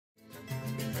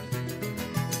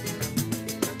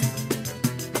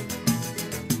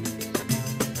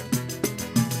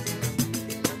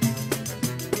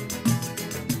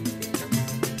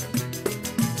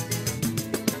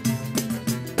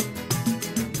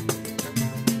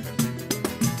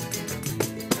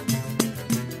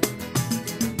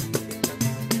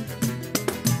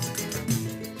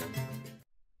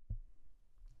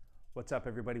What's up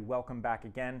everybody, welcome back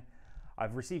again.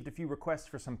 I've received a few requests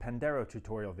for some pandero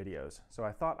tutorial videos, so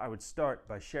I thought I would start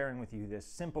by sharing with you this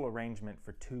simple arrangement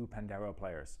for two pandero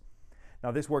players.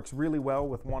 Now this works really well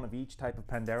with one of each type of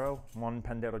pandero, one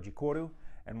pandero de couro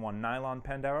and one nylon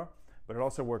pandero, but it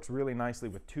also works really nicely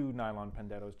with two nylon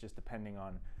panderos just depending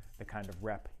on the kind of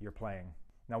rep you're playing.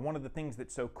 Now one of the things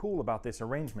that's so cool about this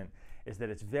arrangement is that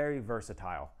it's very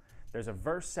versatile. There's a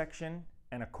verse section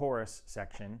and a chorus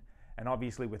section, and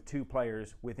obviously with two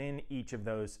players within each of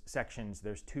those sections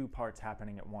there's two parts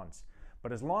happening at once.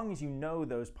 But as long as you know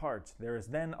those parts, there is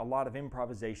then a lot of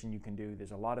improvisation you can do.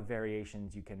 There's a lot of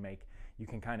variations you can make. You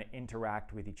can kind of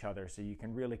interact with each other, so you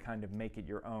can really kind of make it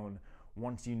your own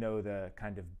once you know the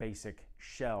kind of basic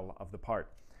shell of the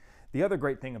part. The other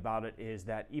great thing about it is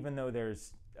that even though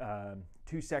there's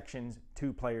two sections,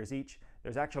 two players each,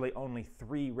 there's actually only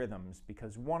three rhythms,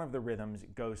 because one of the rhythms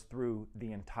goes through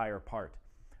the entire part,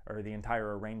 or the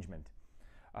entire arrangement.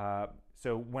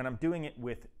 So when I'm doing it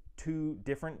with two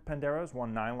different panderos,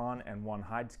 one nylon and one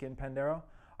hide skin pandero,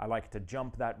 I like to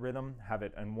jump that rhythm, have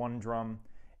it in one drum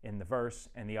in the verse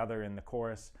and the other in the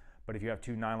chorus. But if you have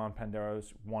two nylon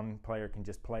panderos, one player can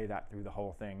just play that through the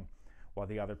whole thing while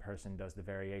the other person does the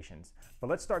variations. But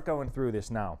let's start going through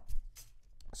this now.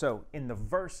 So in the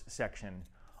verse section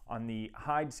on the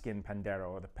hide skin pandero,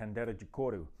 or the pandero de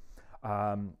couro,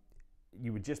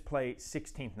 you would just play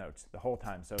 16th notes the whole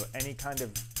time. So any kind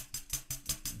of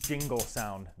jingle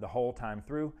sound the whole time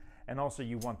through. And also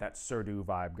you want that surdo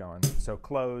vibe going. So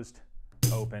closed,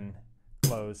 open,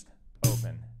 closed,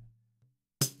 open.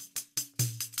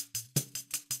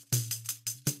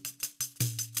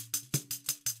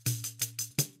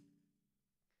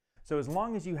 So as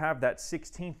long as you have that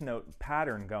 16th note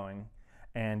pattern going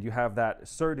and you have that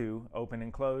surdo, open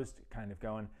and closed, kind of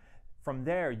going, from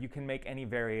there you can make any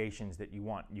variations that you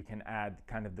want. You can add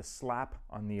kind of the slap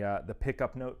on the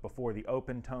pickup note before the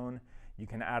open tone. You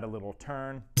can add a little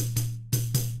turn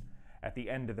at the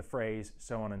end of the phrase,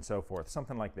 so on and so forth.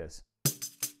 Something like this.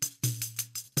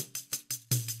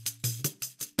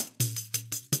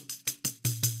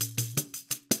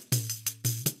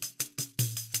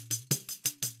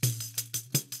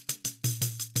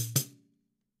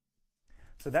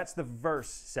 So that's the verse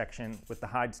section with the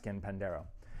hide skin pandero.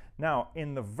 Now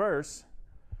in the verse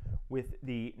with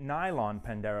the nylon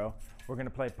pandero, we're going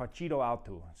to play partido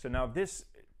alto. So now this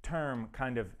term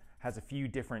kind of has a few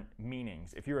different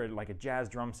meanings. If you're like a jazz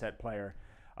drum set player,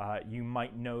 you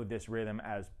might know this rhythm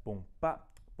as boom bop,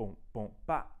 boom boom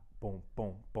bop, boom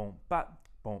boom boom bop,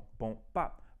 boom boom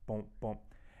bop, boom boom.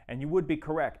 And you would be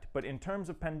correct, but in terms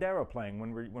of pandero playing,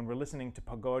 when we're listening to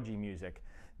pagode music,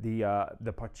 the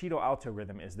partido alto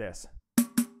rhythm is this.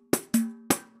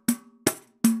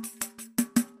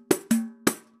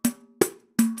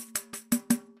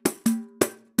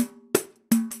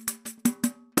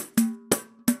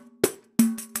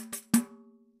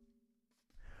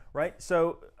 Right,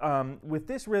 so with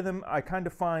this rhythm, I kind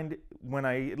of find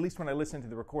at least when I listen to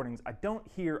the recordings, I don't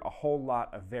hear a whole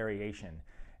lot of variation.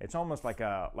 It's almost like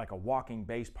a walking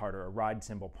bass part or a ride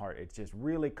cymbal part. It's just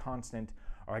really constant,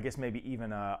 or I guess maybe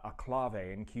even a clave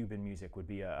in Cuban music would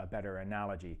be a better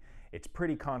analogy. It's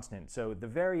pretty constant, so the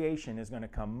variation is going to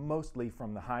come mostly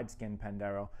from the hide skin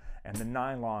pandero, and the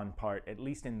nylon part, at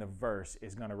least in the verse,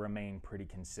 is going to remain pretty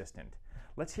consistent.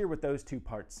 Let's hear what those two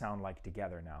parts sound like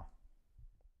together now.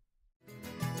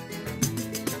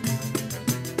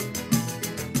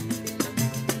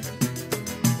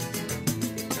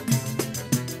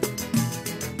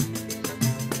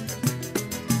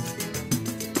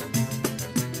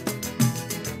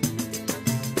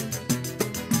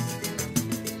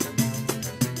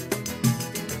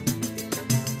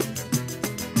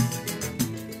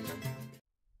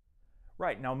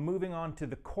 Right, now moving on to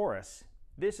the chorus.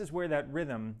 This is where that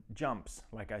rhythm jumps,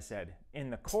 like I said.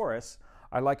 In the chorus,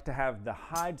 I like to have the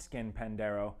hide skin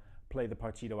pandero play the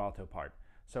partido alto part.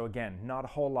 So again, not a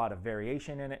whole lot of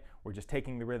variation in it. We're just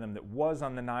taking the rhythm that was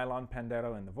on the nylon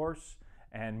pandero in the verse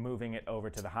and moving it over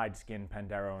to the hide skin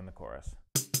pandero in the chorus.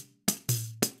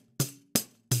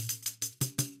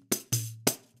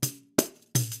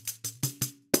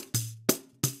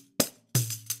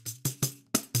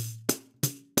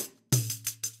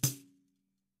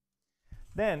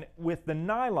 Then with the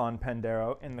nylon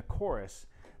pandero in the chorus,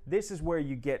 this is where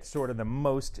you get sort of the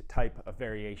most type of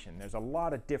variation. There's a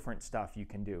lot of different stuff you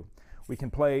can do. We can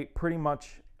play pretty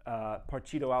much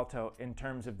partido alto in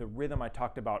terms of the rhythm I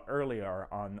talked about earlier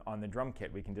on the drum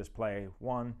kit. We can just play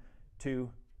 1, 2,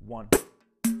 1.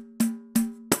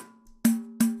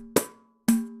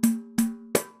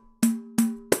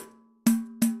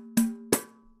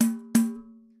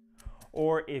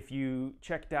 Or if you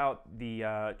checked out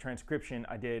the transcription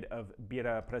I did of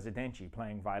Bira Presidenti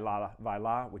playing Vai La, Vai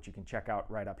La, which you can check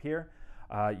out right up here,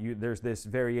 there's this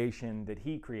variation that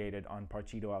he created on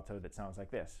Partido Alto that sounds like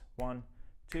this. 1,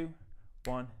 2,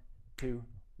 1, 2,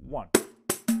 1.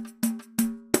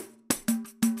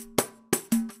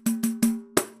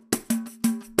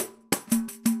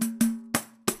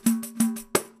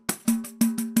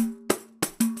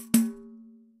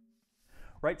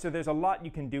 Right, so there's a lot you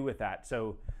can do with that.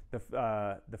 So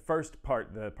the first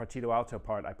part, the Partido Alto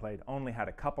part I played, only had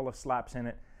a couple of slaps in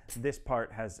it. This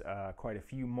part has quite a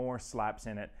few more slaps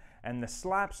in it. And the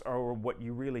slaps are what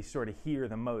you really sort of hear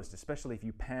the most, especially if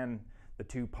you pan the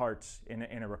two parts in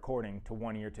a recording to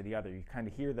one ear to the other. You kind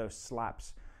of hear those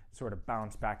slaps sort of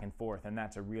bounce back and forth, and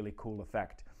that's a really cool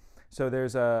effect. So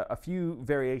there's a few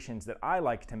variations that I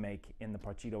like to make in the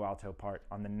Partido Alto part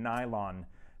on the nylon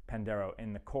pandero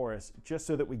in the chorus, just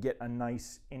so that we get a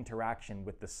nice interaction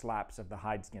with the slaps of the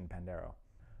hide skin pandero.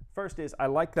 First is, I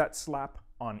like that slap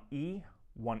on E,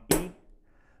 1 E,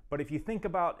 but if you think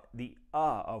about the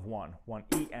of 1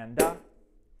 E and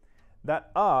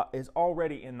that is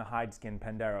already in the hide skin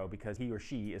pandero because he or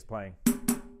she is playing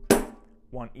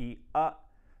 1 E,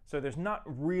 so there's not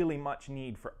really much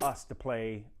need for us to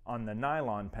play on the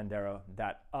nylon pandero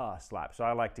that slap. So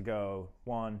I like to go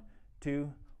 1,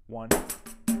 2, 1,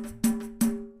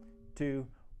 2,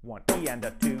 1 E and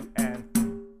a 2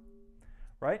 and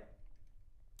right?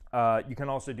 You can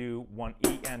also do 1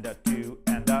 E and a 2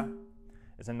 and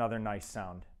is another nice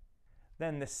sound.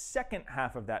 Then the second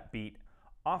half of that beat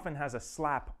often has a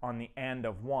slap on the and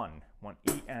of 1. 1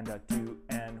 E and a 2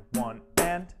 and 1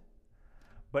 and.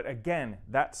 But again,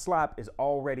 that slap is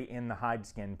already in the hide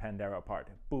skin pandero part.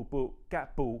 Boo boo ga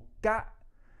boo ga.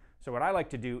 So what I like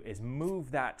to do is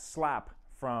move that slap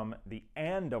from the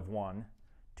and of 1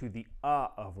 to the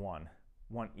of 1.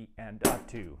 1 E and a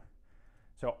 2.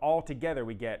 So all together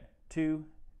we get 2,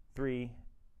 3,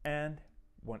 and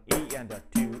 1 E and a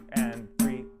 2 and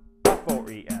 3, a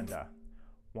 4 E and a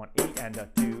 1 E and a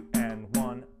 2 and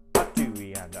 1, a 2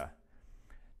 E and a.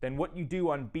 Then what you do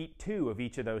on beat 2 of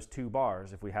each of those 2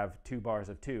 bars, if we have 2 bars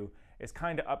of 2, is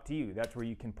kind of up to you. That's where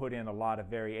you can put in a lot of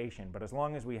variation. But as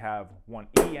long as we have 1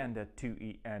 E and a 2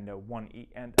 E and a 1 E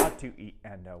and a 2 E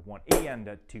and a 1 E and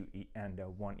a 2 E and a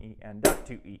 1 E and a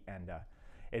 2 E and a,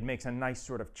 it makes a nice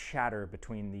sort of chatter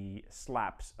between the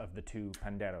slaps of the 2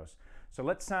 panderos. So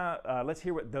let's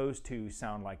hear what those 2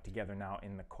 sound like together now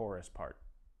in the chorus part.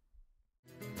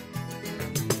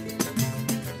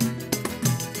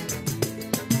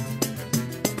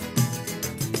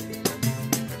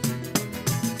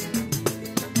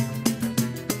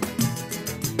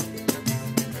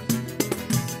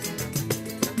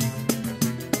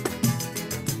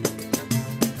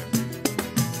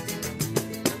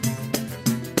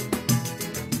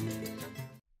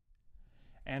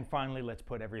 And finally, let's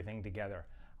put everything together.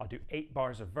 I'll do 8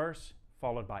 bars of verse,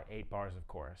 followed by 8 bars of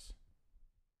chorus.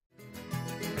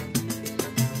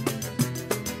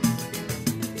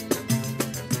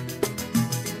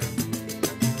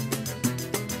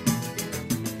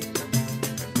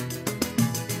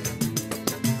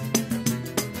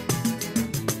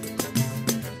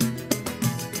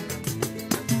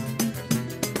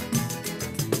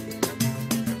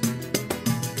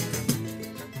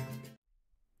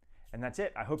 And that's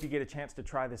it. I hope you get a chance to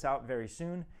try this out very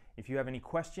soon. If you have any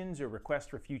questions or requests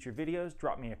for future videos,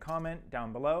 drop me a comment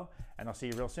down below, and I'll see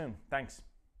you real soon. Thanks.